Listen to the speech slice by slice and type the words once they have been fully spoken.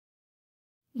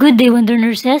Good day, Wonder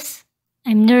Nurses.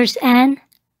 I'm Nurse Anne.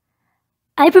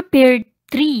 I prepared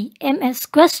 3 MS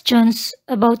questions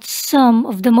about some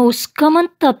of the most common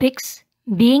topics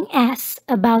being asked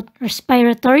about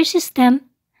respiratory system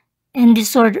and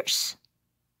disorders.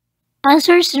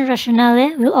 Answers in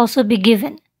rationale will also be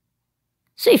given.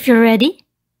 So if you're ready,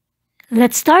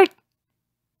 let's start.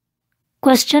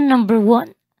 Question number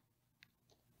 1.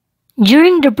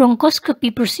 During the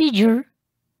bronchoscopy procedure,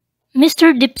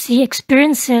 Mr. Dipsy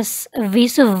experiences a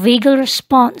vasovagal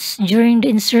response during the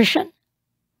insertion.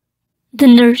 The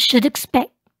nurse should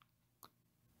expect.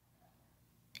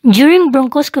 During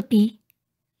bronchoscopy,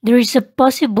 there is a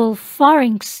possible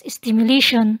pharynx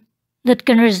stimulation that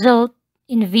can result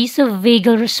in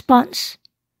vasovagal response,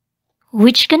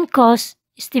 which can cause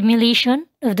stimulation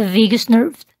of the vagus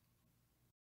nerve.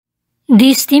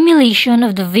 The stimulation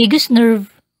of the vagus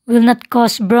nerve will not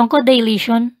cause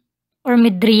bronchodilation or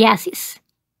mydriasis,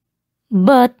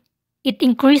 but it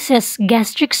increases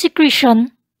gastric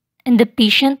secretion and the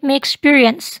patient may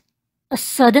experience a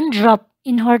sudden drop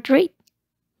in heart rate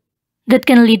that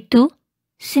can lead to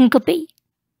syncope.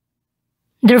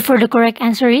 Therefore, the correct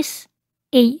answer is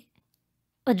A,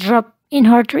 a drop in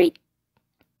heart rate.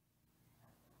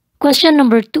 Question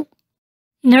number 2.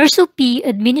 Nurse OP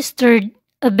administered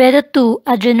a beta-2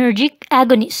 adrenergic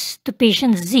agonist to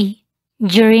patient Z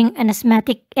during an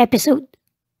asthmatic episode.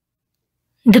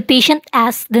 The patient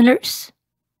asked the nurse,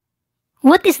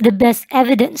 "What is the best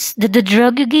evidence that the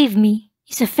drug you gave me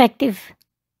is effective?"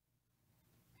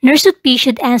 Nurse OP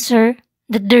should answer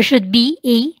that there should be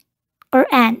A or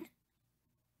an.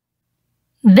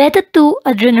 Beta-2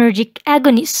 adrenergic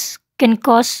agonists can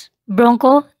cause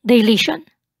bronchodilation,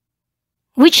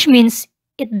 which means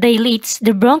it dilates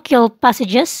the bronchial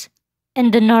passages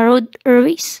and the narrowed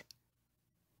airways.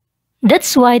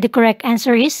 That's why the correct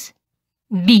answer is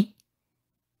B.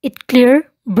 It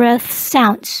clear breath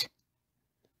sounds.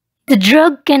 The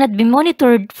drug cannot be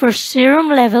monitored for serum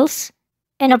levels,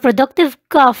 and a productive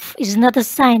cough is not a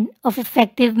sign of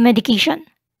effective medication.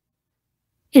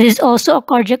 It is also a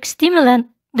cardiac stimulant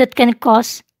that can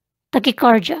cause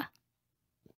tachycardia.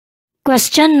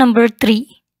 Question number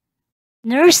 3.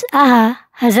 Nurse Aha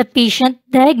has a patient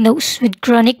diagnosed with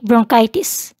chronic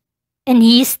bronchitis, and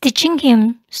he is teaching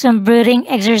him some breathing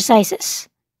exercises.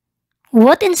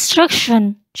 What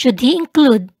instruction should he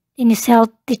include in his health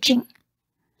teaching?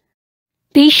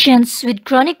 Patients with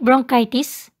chronic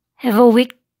bronchitis have a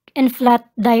weak and flat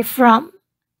diaphragm.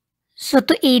 So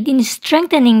to aid in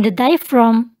strengthening the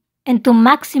diaphragm and to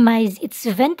maximize its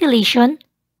ventilation,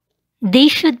 they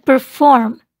should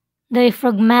perform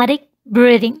diaphragmatic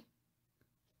breathing.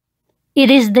 It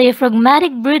is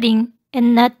diaphragmatic breathing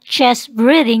and not chest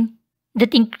breathing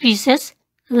that increases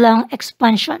lung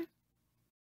expansion.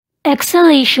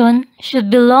 Exhalation should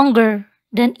be longer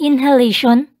than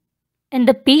inhalation, and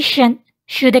the patient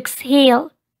should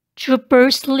exhale through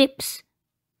pursed lips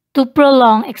to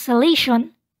prolong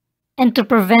exhalation and to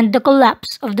prevent the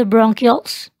collapse of the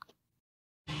bronchioles.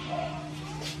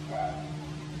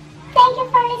 Thank you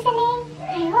for listening.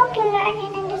 I hope you learn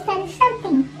and understand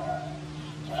something.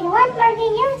 If you want more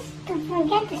videos, don't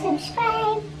forget to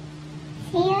subscribe.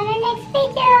 See you on the next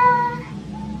video.